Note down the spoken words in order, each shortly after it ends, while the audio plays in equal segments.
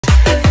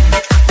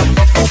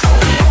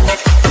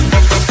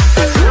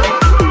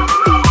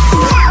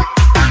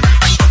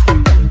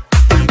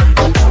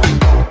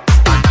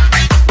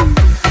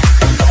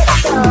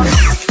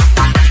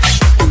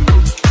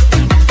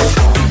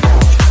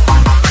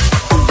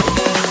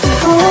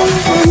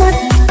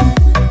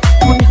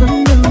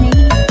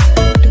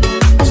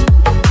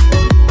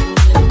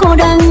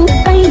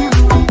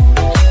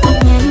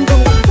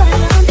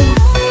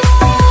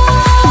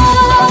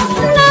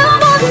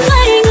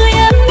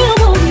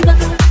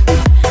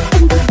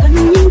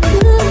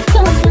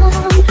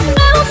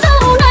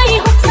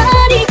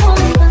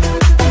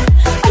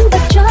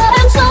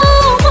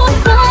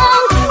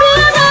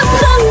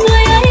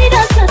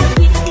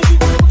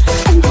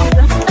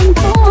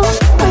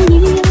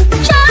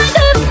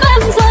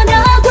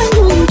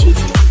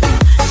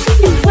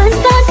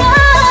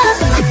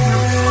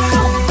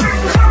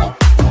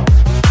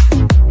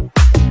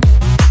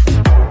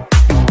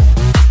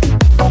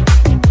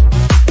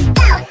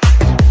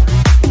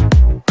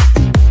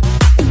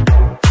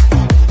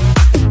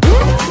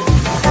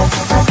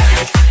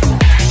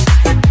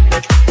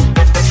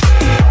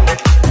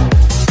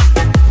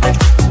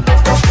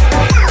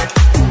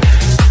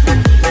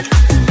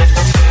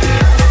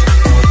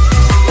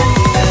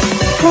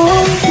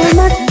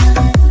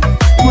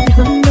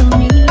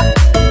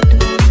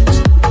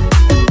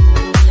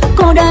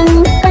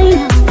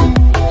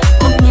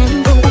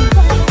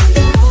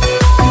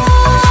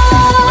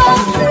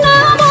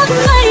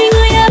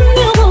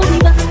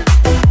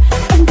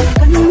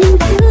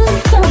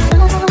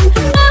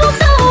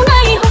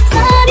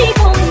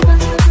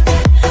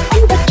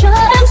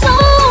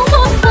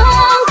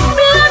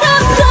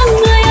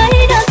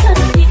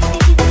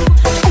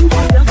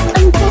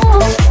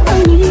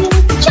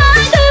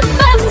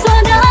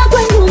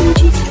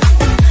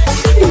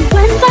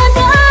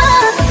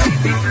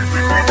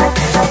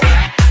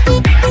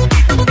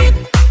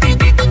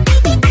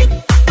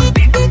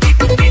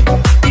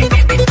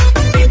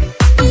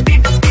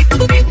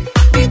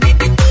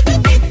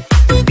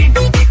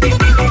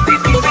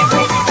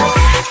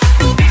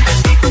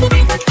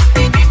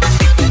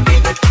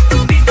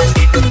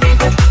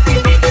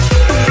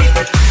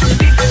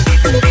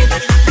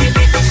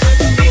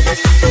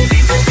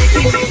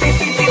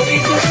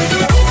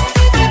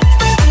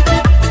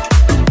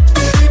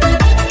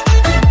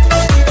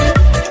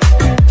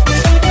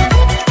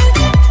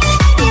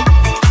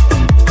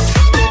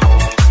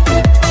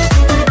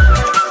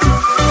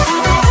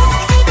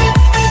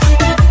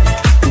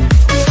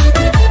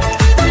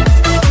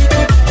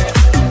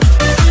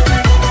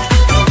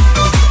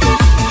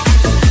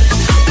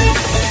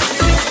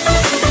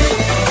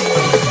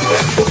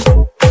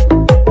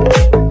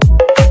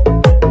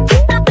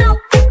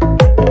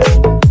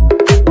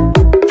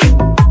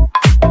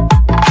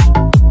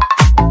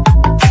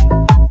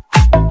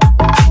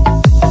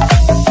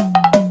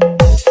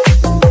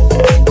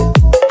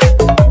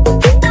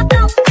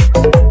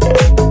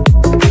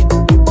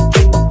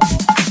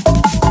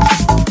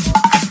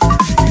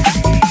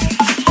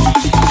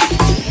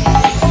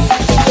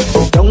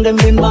đêm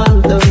đêm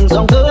ban từng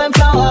dòng thư em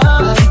trao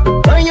anh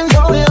với những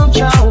dấu yêu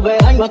trao về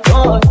anh mà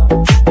thôi.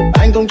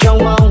 Anh không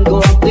trông mong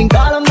cuộc tình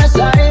ta lắm hết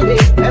say vì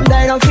em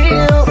đây đâu chỉ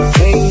yêu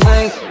mình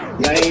anh.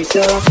 Ngày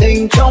xưa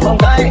tình trong vòng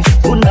tay,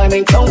 phút này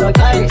mình không đổi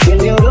thay, chuyện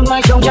yêu đương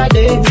mãi trong trái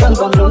tim vẫn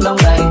còn luôn đong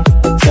đầy.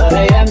 Giờ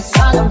đây em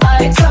xa tầm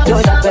tay,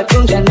 trôi giặt về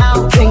phương trời nào,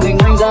 tình mình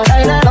anh giờ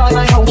đây đã đôi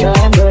anh không chờ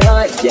em người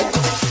ơi.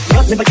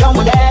 Nhốt mình vào trong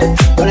một đêm,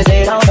 còn lại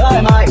gì đâu nữa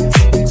em ơi.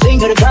 Xin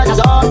người được ra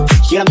gió,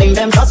 chỉ làm tình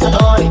em rất xa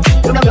thôi.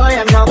 Lúc năm nhớ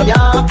em nào còn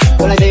nhớ,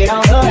 còn lại gì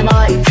đâu nữa em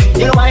ơi.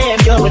 Nhưng lúc ấy em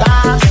chưa người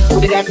ta, cuộc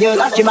tình đẹp như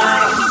gác trên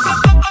bay.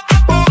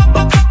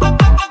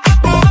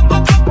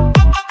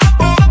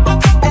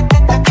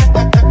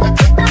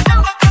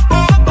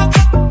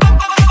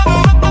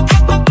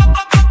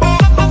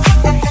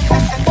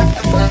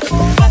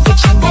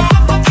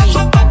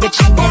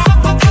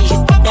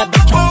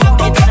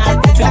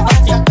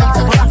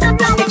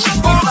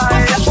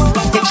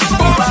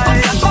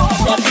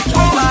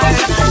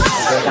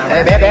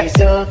 Ngày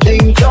xưa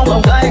tình trong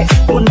vòng tay,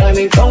 muôn đời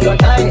mình không đổi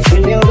thay,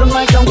 chuyện yêu đương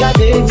mãi trong trái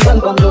tim vẫn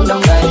còn luôn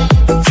đong đầy.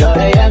 Giờ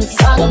đây em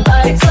xa tầm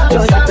tay,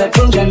 trôi giặt về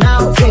phương trời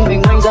nào, tình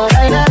mình anh giờ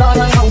đây đã đôi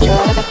anh không chờ.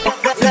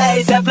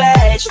 Place a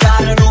place,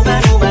 para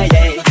numa numa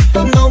yeah,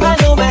 numa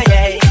numa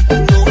yeah,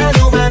 numa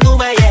numa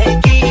numa yeah.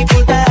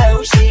 Keep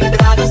down, she the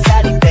bag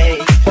starting day.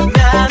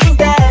 Na me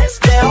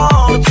test the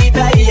whole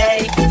today yeah.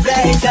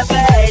 Place a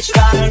place,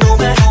 para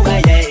numa numa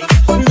yeah,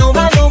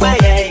 numa numa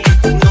yeah,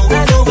 numa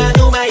numa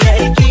numa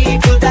yeah.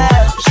 Keep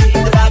down, she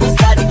the bag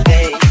starting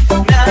day.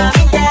 Na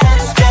me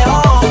test the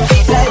whole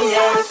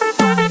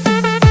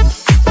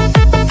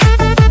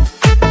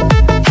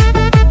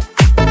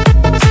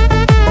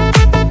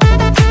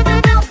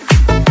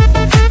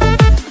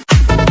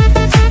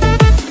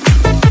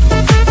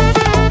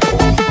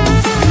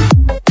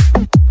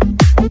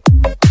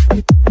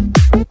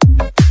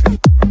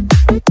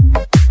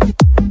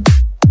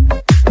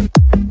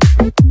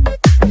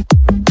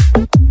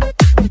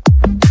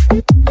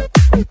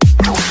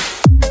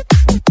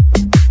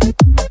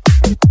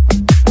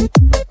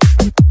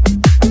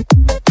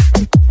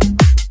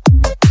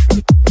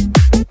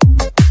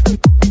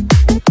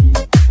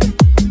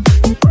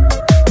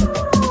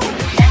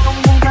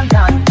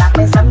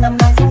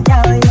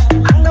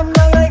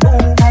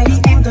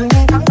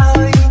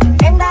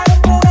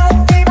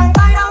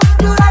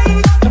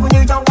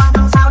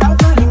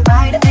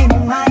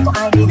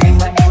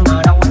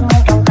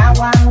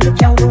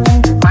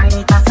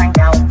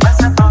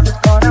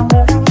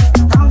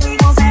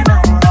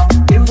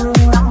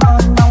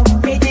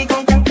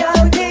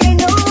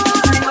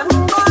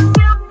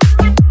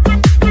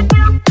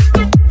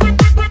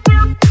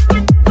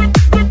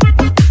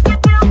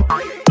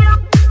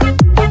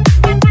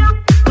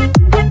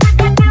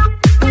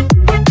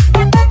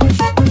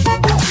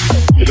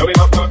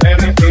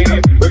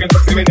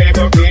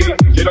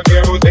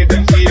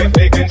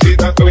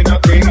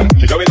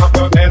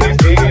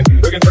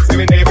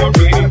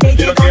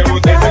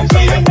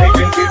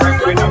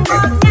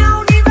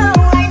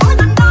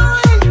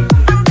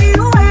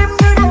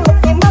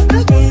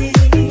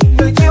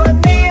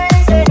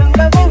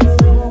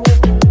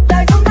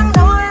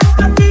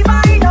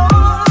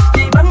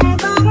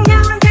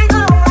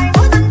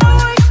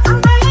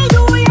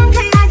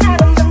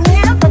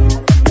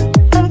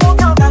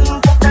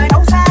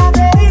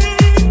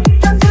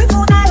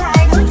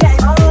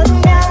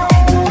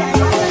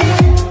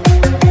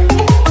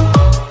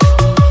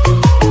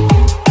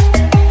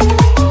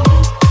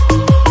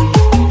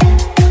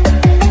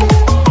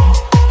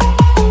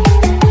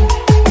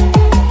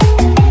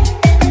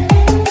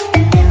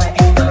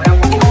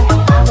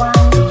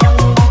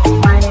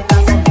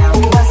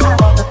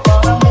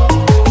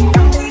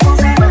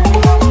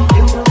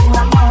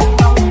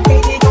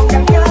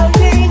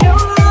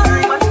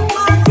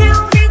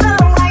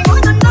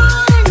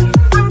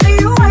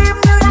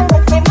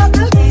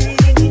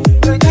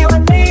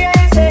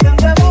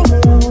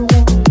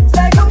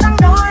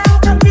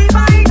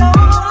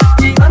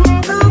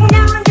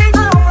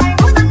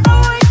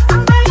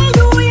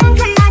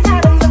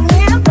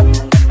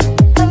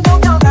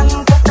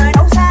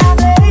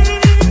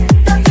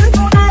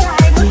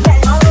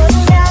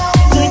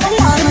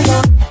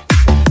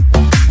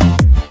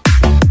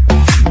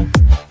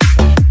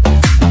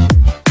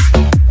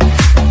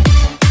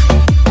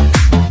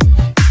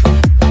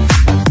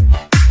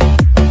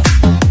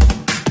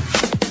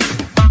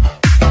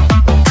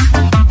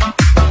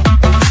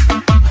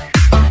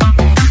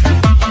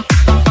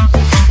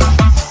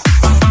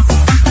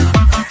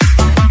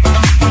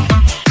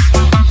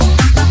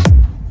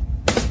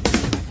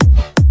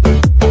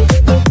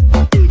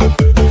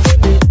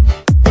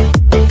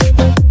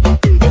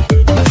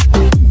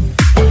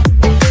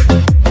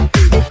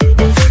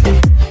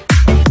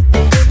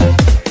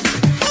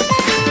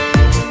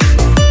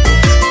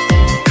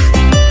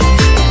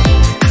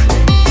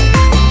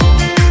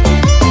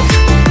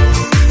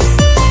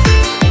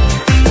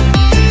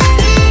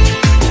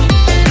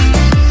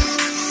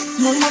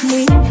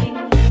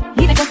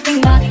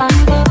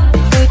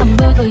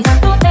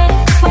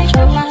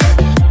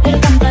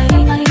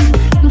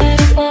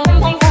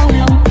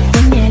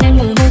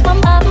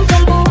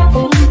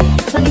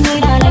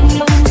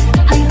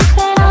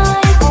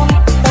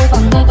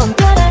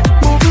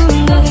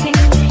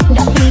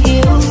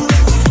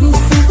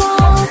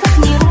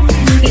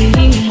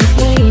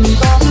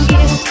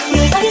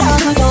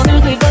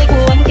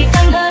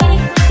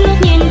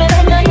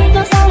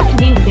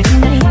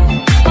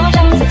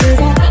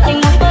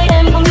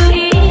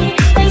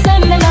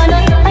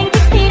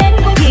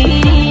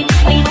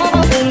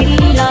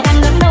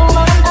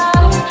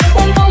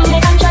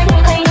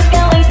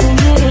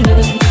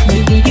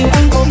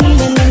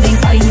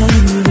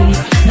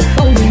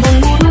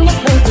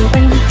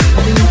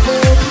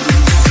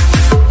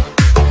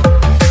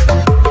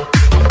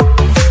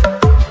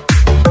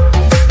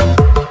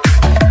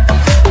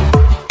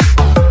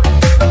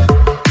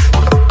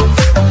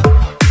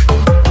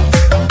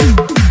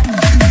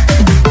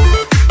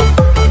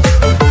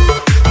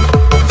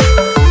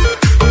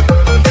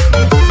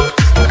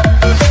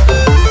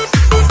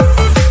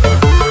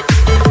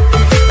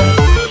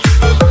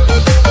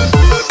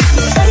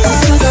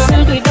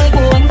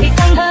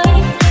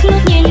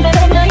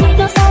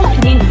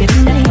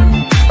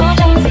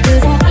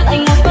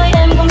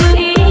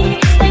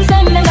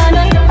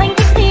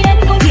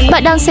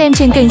xem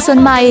trên kênh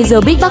Xuân Mai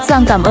Aerobic Bắc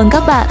Giang. Cảm ơn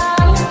các bạn.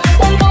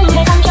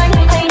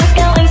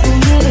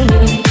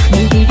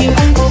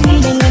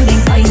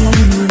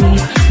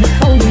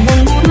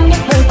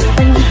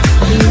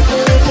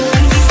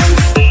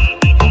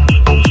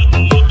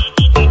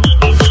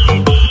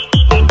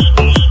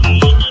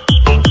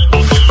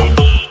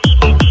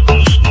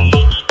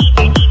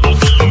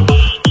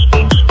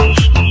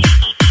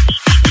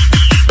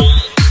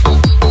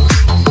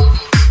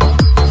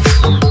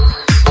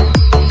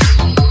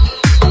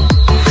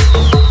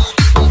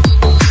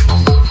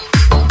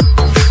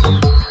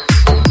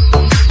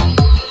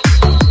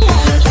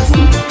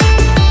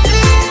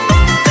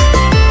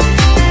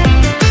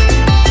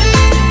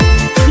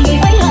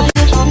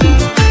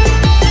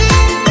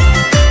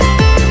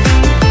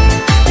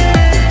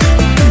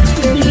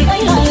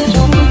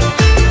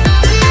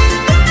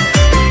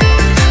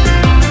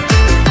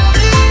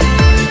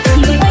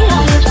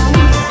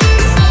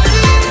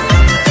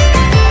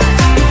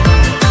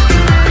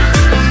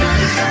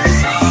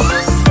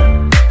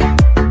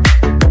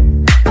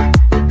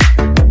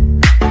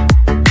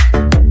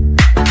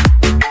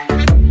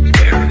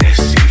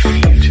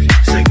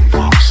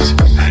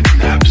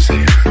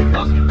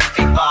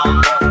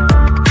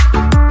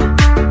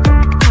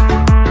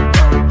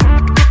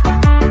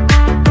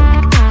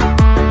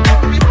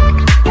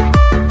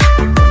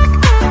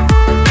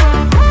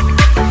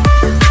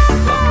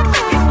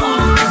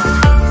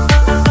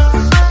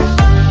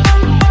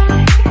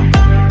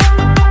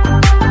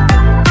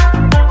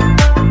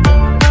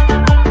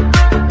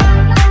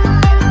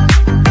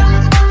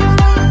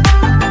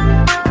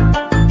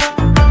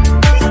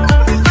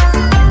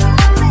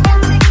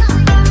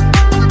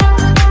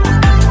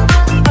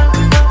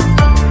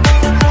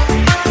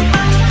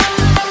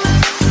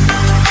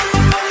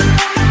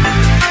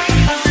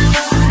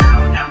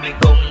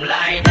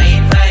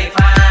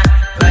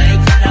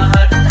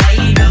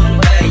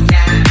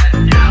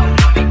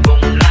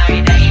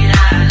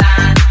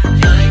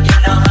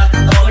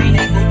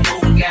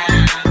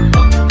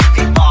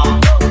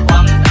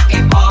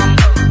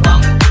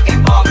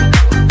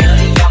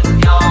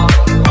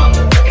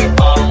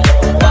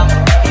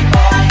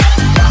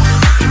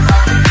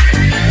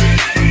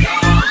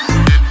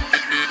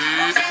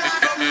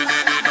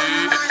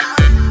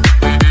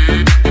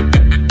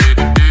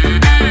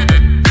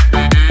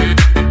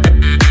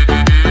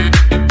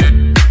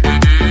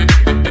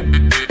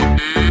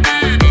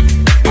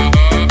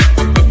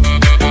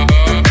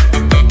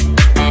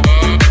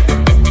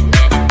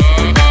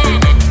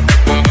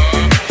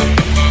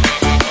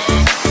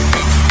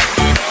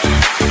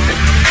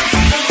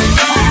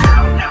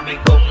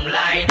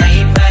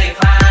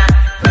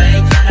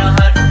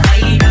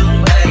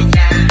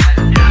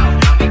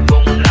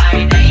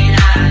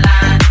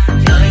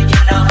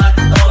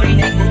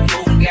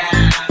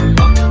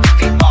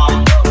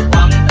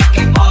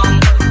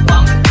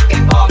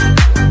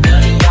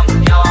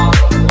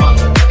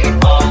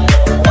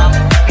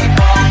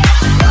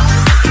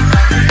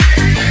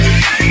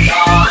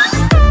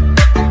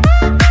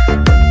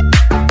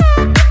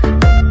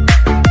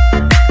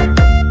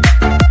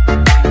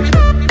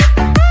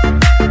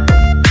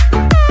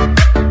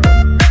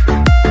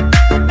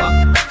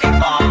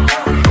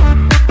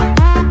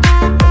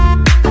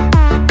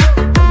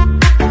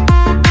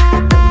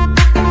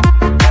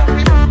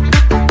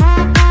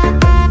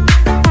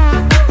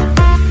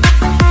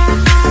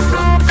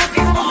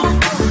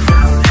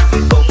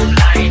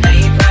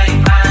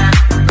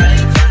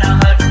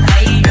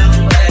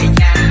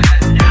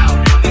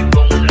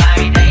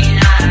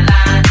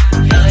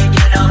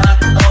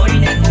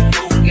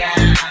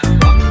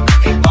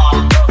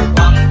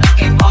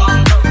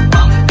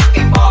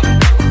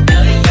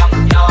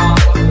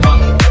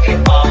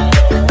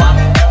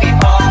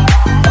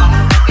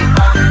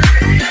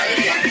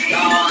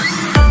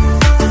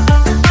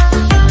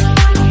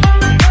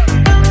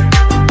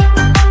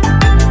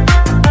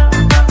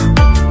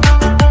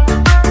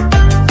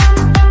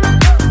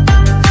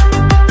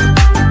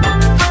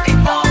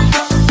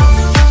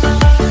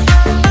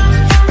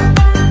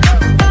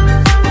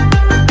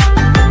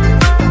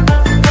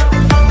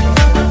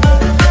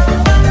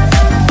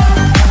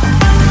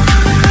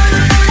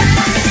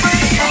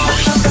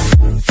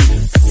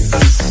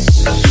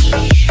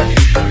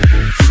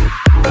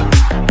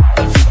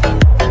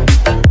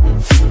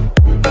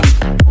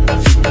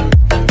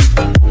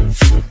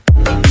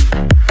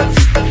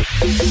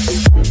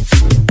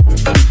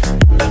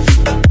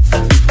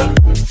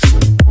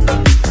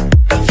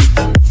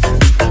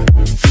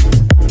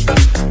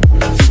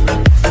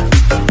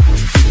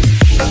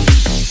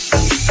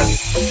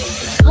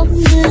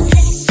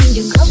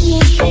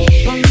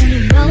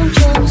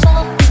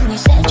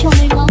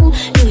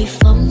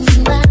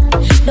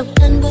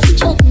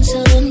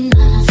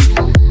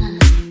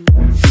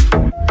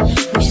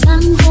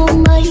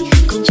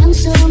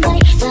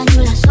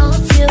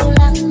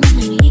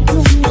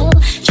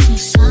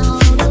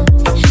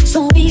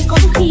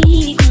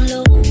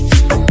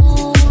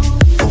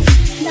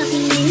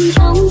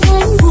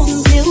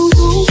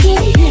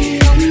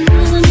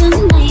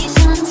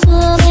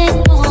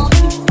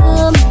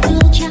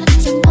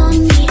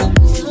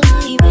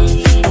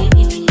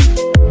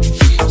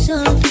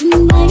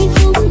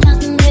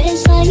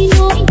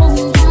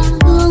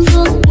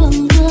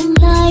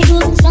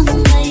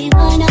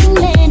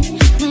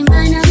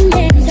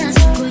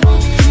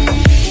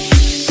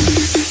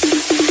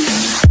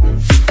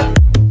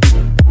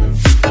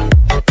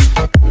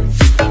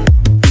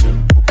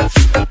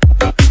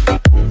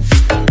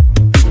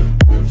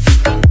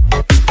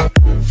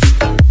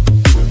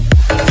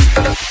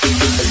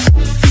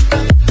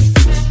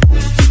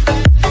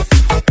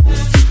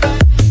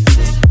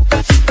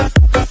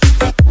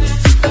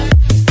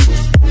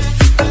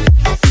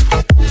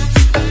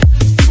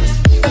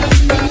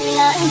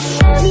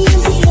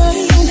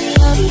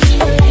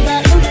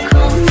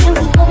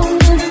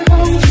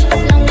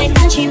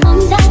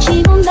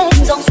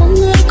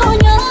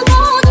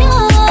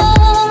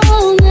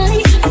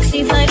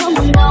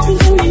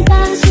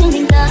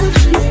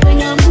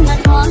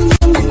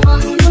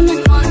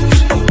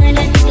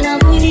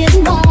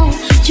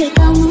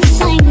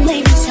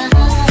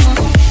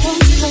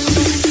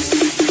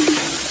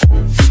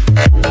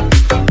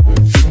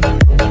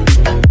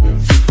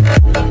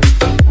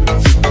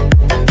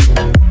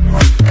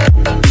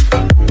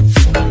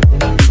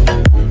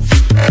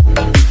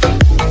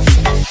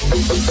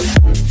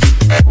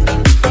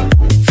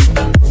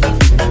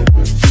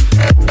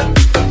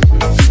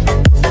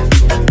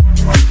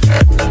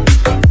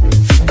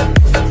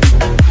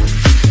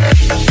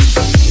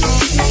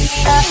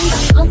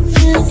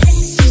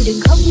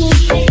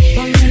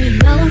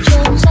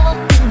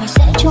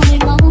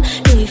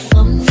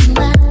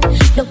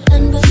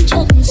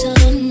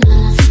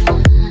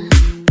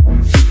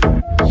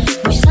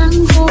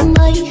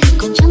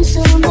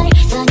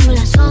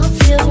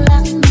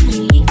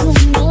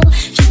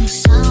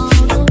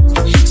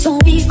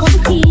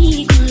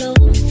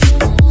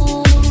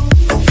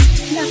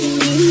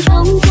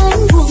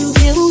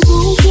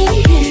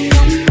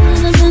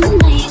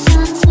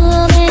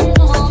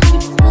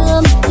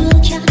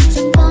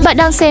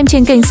 đang xem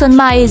trên kênh Xuân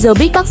Mai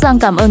Aerobic Bắc Giang.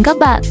 Cảm ơn các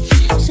bạn.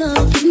 Giờ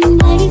tình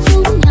ấy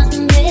cũng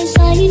nặng để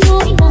say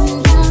nỗi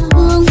lòng ta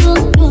hương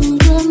hương đường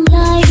tương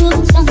lai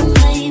hương rằng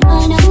ngày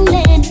mai nắng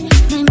lên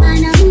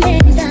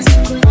ta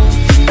sẽ quên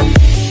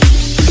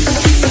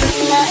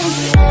là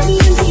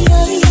em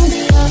ơi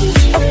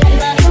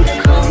và em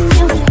được không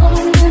yêu được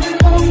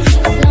không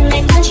lần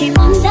này ta chỉ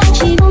mong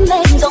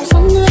bên dòng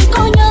sông người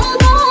có nhớ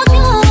có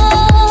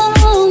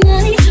chưa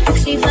ngày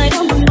việc gì phải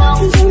đâu buồn đau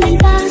riêng mình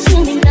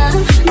ta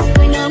một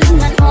người nở muôn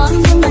ngàn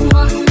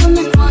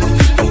hoa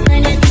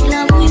này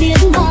là vui biết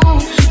bao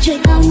trời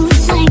cao núi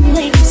xanh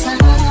mình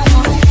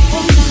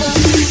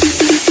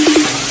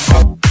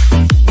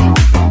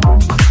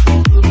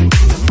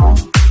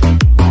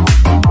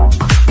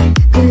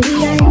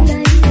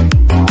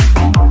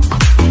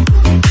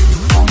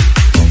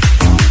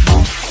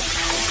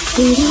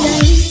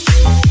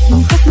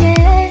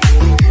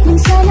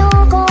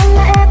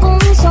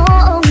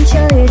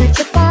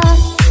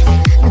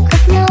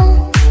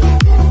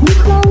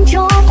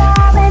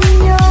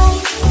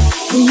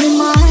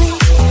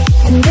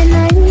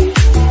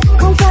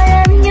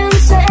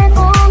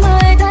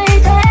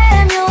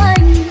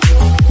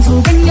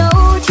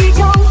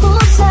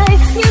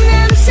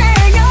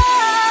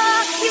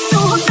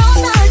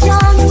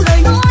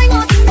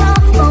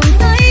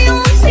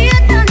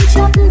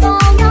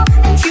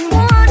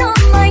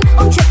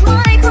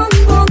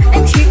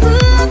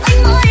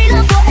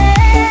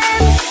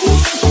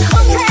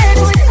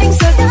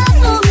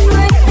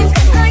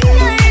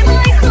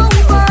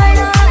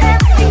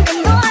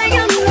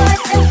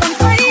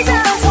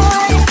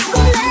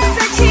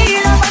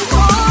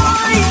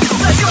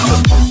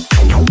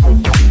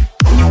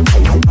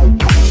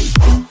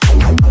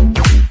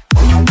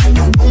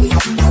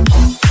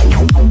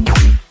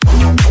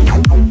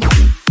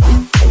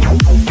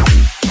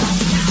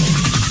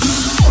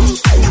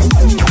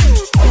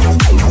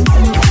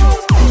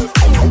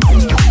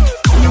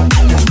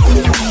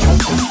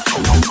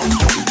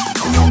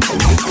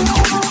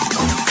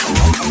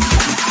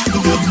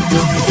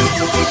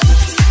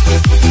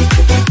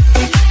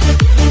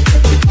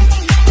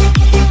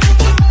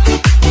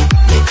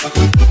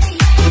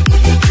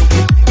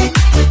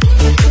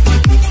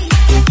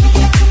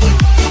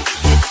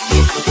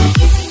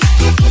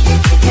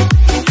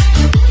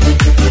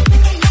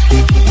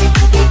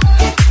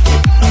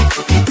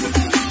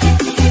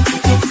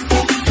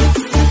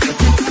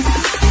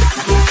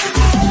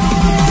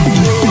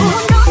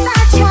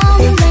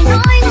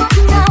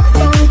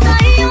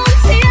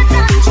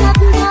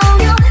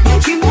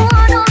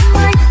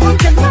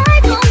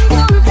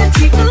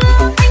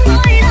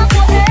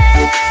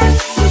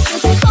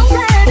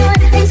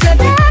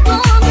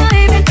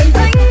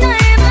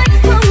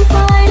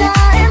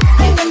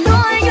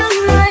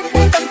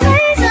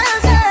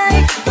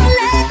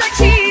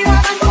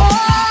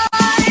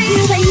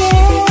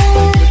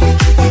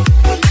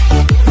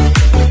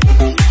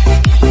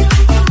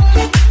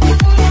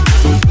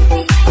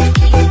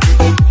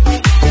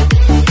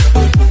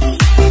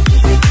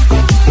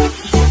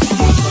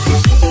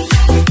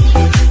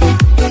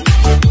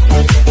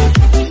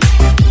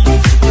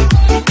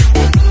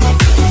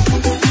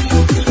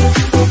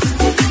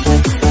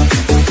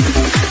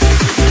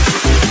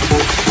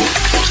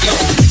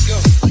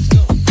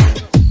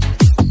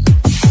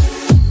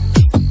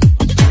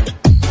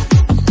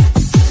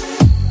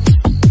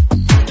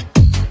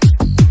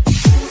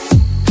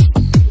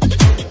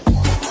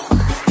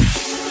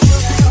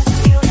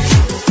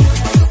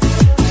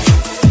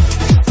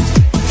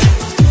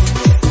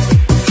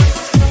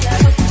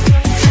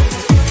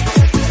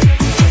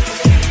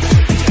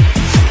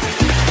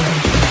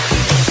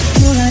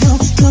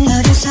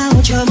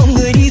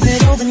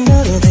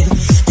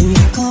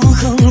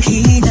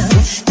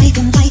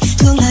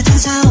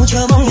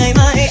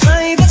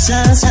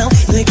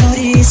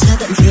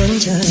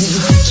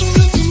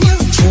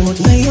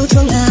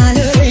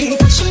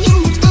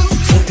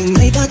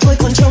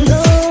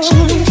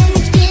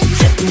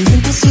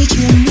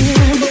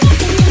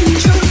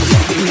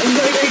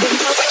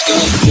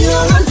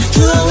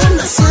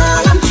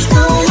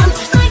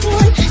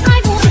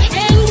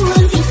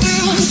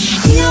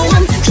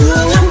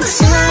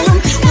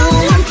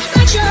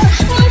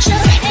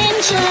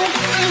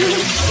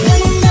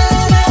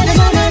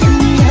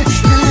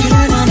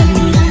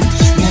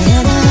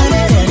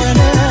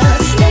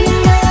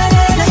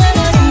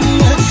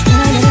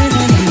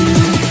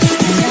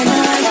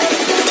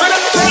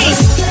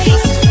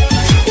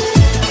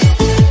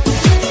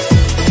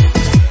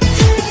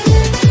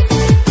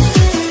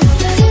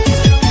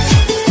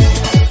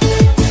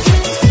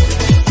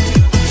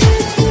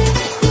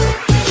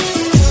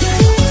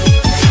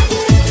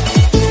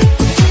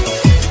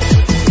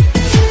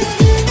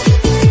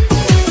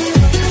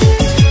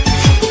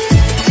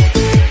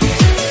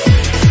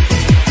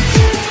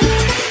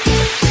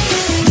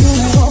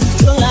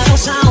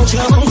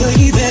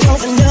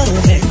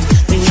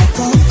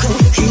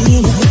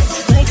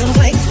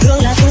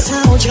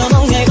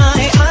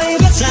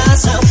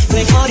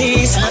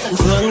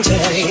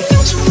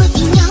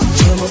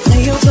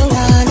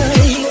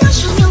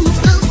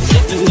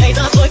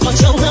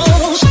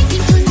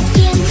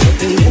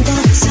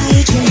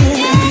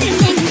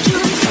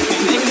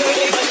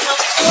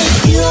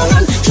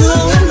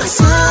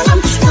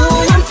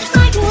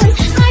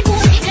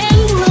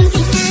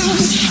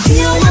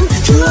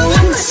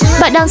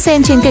đang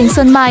xem trên kênh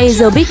Xuân Mai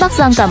Aerobic Bắc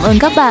Giang. Cảm ơn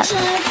các bạn.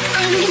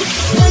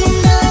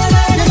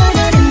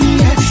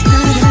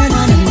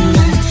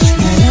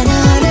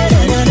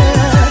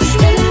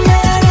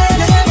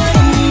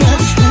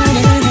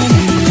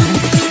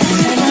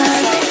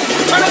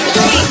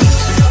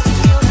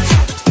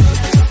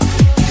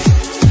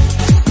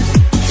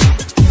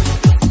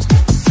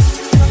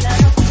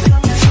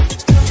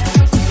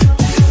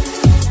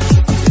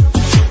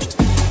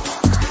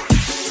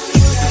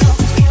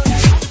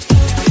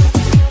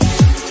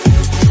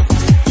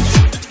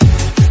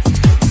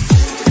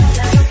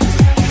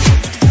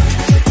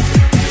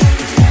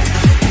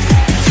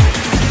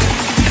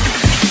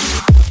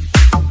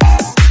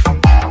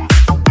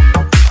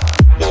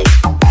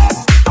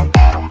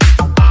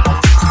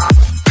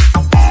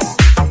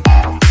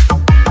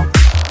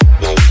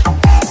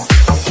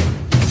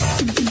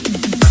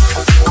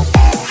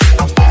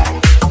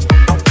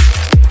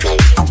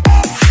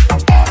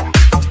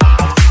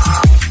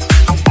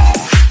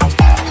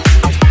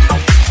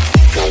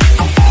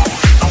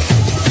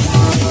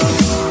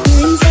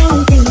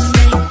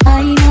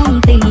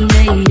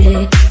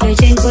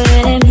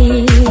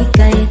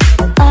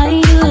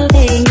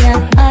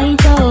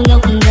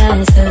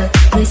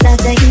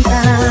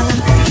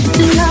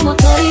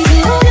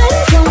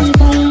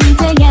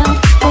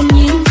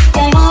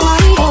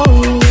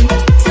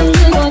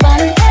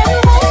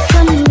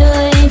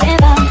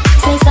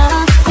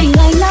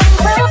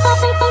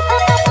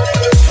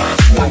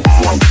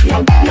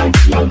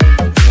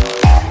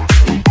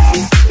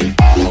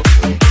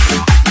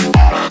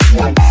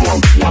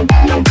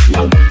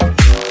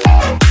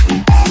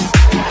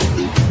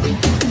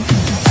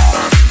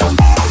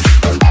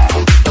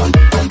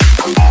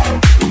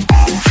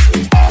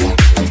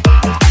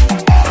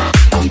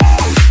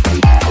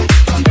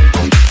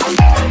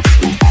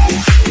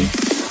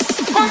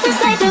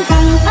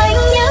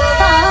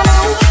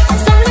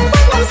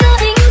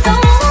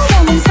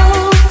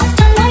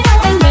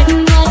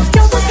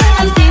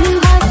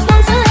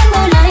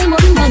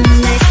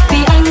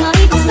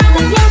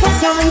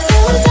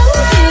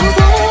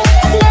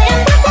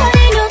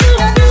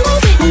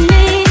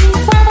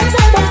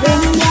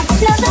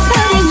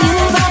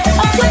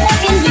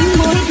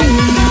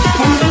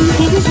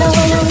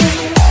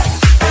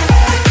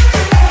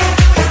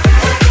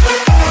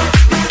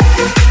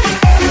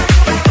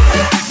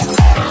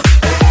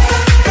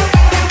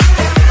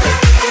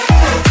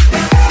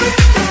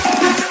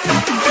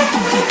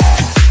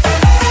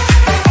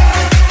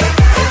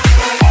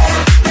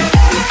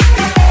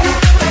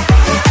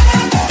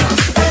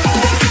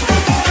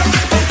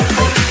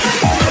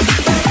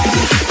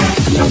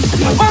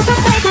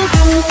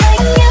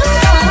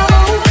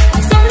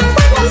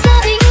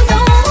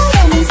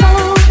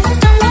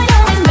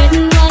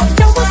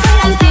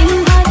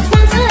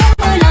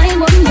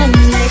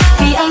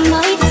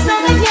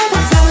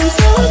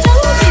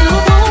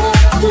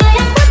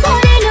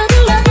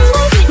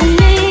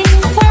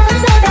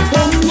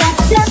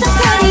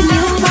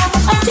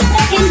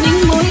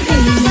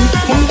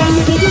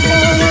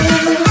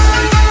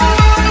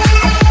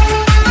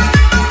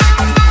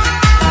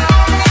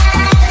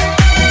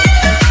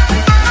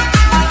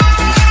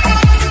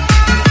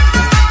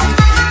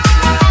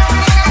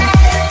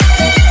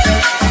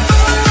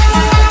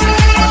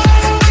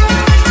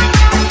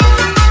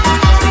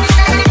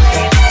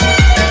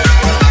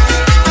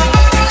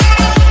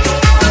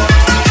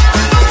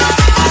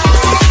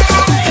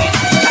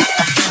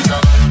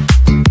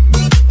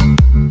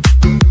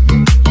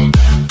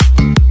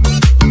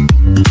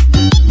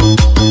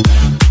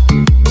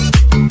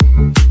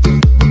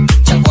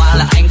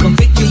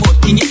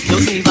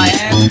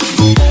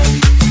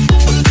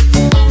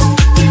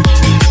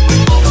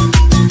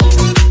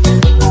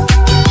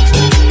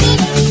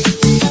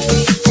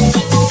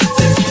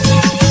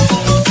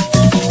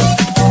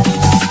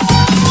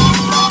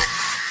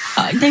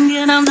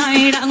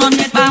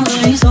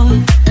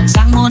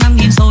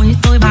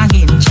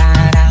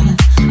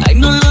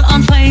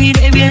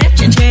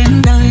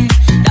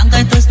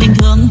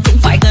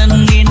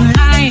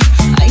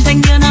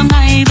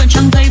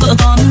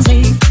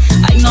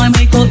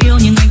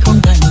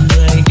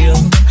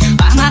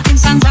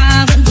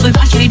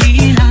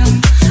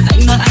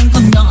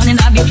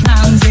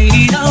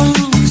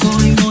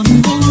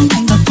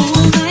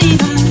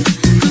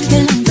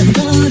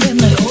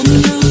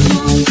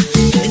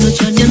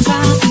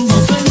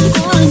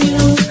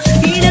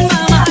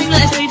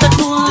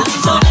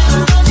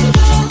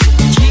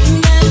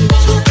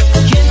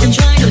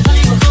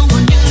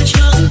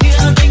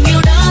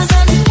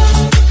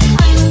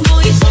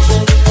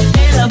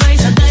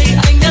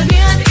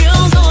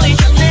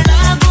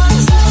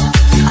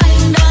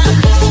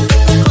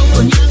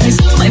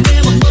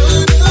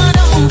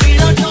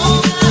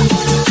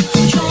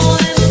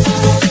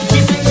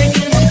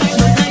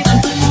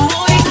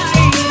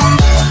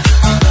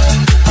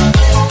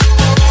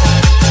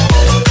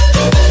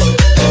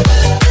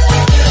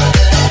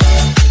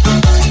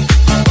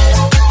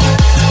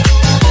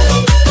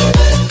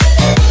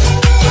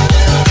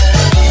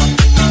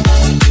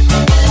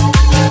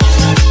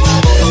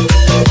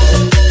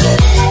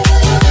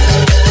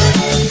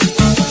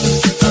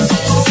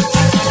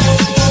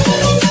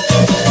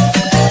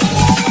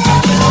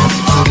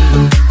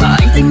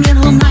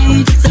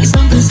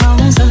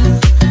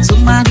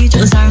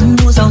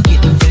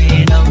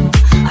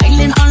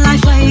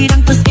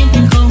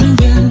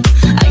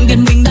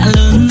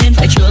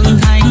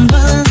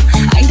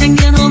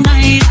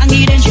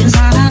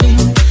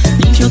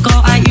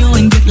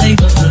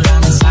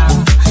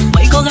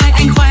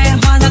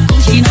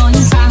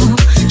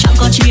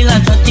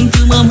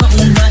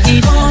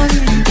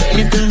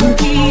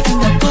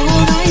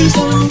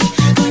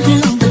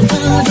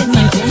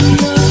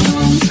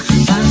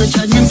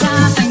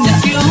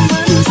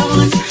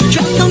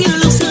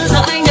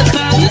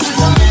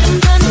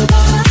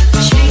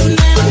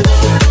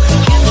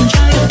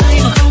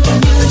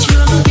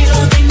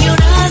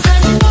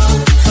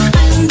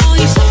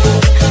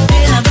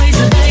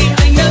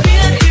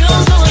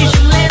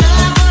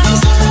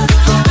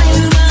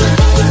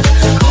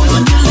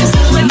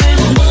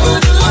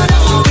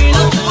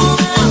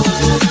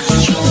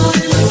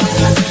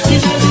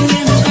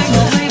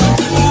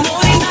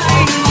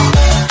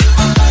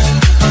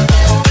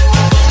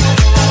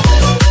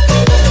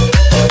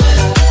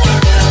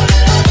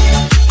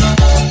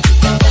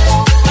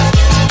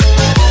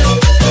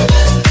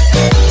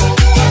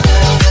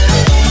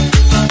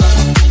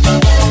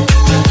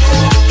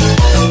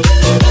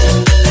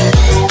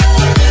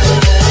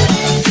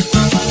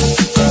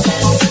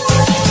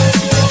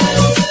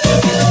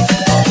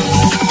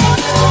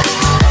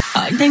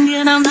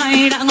 năm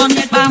nay đã ngon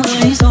nhất 30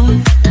 rồi.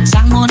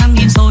 Sang mua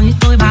 5.000 rồi,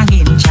 tôi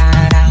 3.000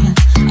 trà đắng.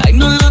 Anh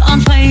luôn luôn on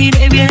face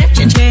để biết hết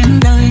chuyện trên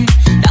đời.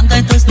 Đăng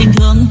cái post bình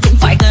thường cũng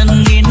phải cần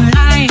 1.000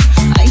 like.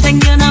 Anh thanh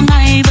niên năm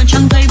nay vẫn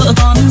chẳng thấy vợ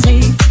con gì.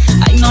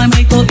 Anh nói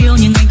mấy cô yêu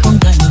nhưng anh không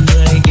cần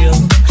người yêu.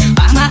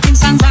 Ba má anh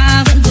sang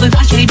ra vẫn vội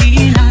vã chạy đi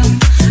làm.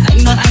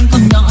 Anh nói anh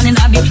còn nhỏ nên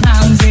đã biết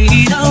làm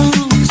gì đâu.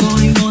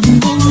 Rồi một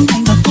hôm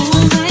anh gặp cô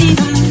gái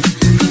bạn,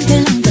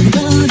 thế làm từng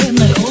thơ đêm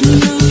ngày ôm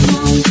nhớ.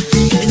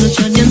 Để rồi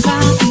chợt nhận ra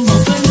anh bỏ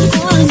quên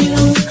quá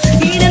nhiều.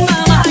 Nghĩ đến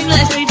ba má anh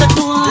lại thấy thật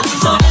buồn.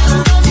 Giờ em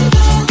vẫn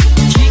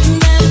chính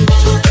em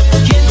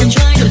khiến tình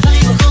trai đổi thay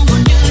và không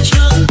còn như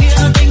trước kia.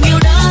 Tình yêu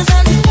đã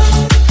dần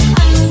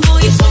anh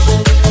vui rồi,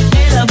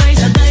 thế là bây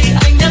giờ đây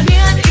anh đã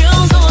biết yêu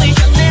rồi.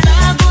 Chẳng lẽ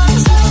đã buông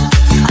xa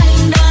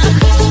anh đã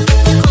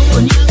không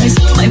còn như ngày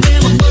xưa mãi mê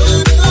một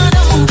mơ nữa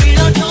đâu. Vì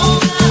lo cho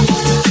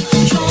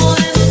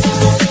em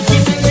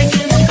nhìn anh thanh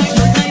niên một cách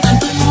đổi thay bản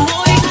thân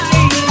mỗi ngày.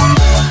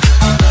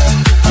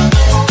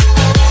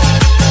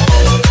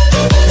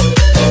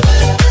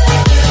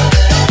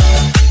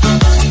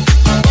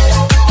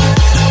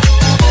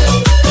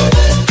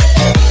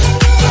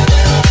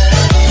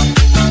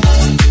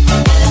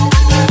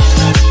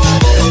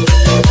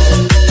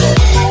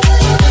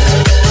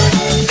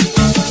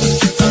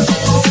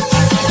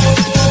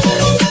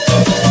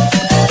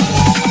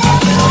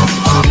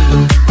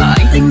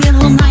 Anh thanh niên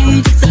hôm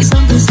nay thức dậy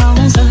sớm từ 6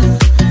 giờ,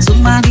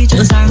 dùng ma đi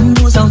chợ sáng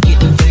mua rau thịt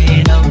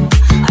về nấu.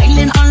 Anh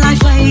lên online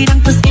face đăng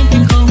post in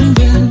tìm không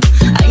viên.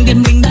 Anh biết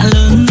mình đã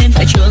lớn nên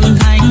phải trưởng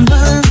thành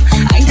hơn.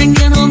 Anh thanh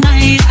niên hôm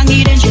nay đã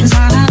nghĩ đến chuyện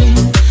gia đình,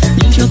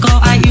 nhưng chưa có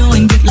ai yêu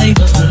anh biết lấy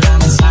vợ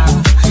làm sao.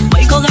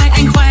 Mấy cô gái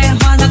anh khoe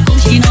hóa ra cũng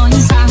chỉ nói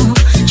sao,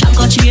 chẳng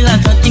có chi là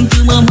thật nhưng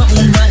cứ mơ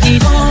mộng vậy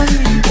thôi.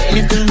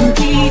 Kể từ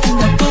khi anh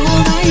gặp cô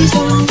gái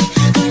rồi,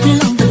 tôi thấy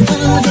lòng từng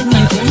thơ đến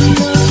ngày ôm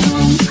nhớ.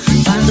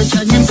 Và rồi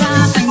chợt nhận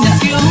ra anh đã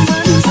yêu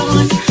mất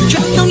rồi,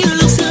 chẳng giống như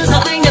lúc xưa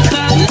giờ anh đã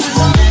khác.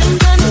 Em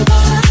vẫn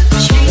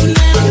chính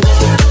em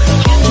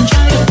khiến tình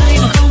trai đổi thay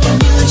mà không còn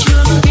như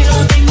trước kia.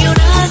 Tình yêu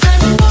đã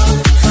dần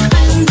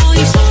anh vui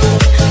rồi,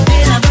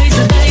 thế là bây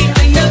giờ đây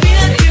anh đã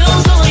biết yêu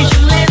rồi.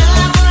 Chẳng lẽ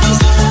đã buông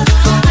xa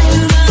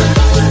anh đã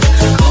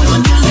không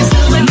còn như ngày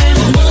xưa mãi mê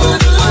một mơ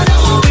nữa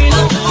đâu. Vì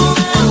lo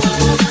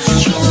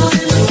cho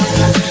em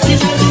nên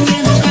anh thanh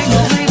niên một cách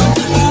đổi thay bản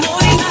thân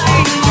mỗi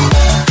ngày.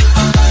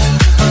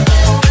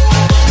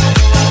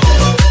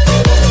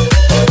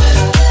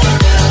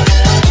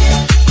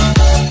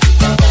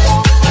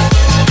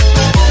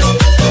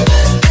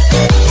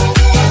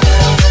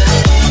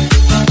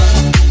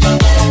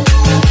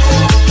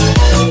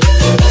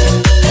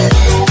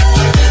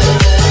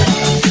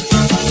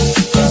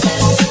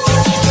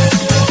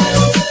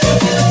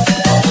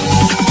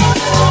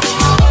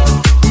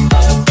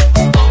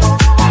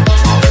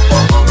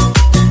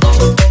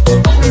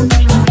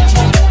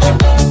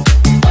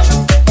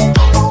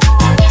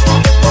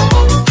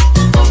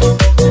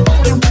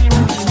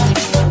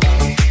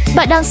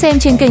 Bạn đang xem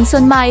trên kênh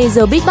Xuân Mai,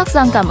 Aerobic Bắc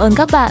Giang. Cảm ơn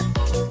các bạn.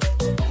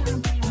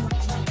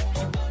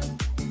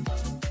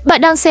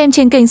 Bạn đang xem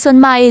trên kênh Xuân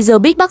Mai,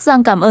 Aerobic Bắc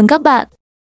Giang. Cảm ơn các bạn.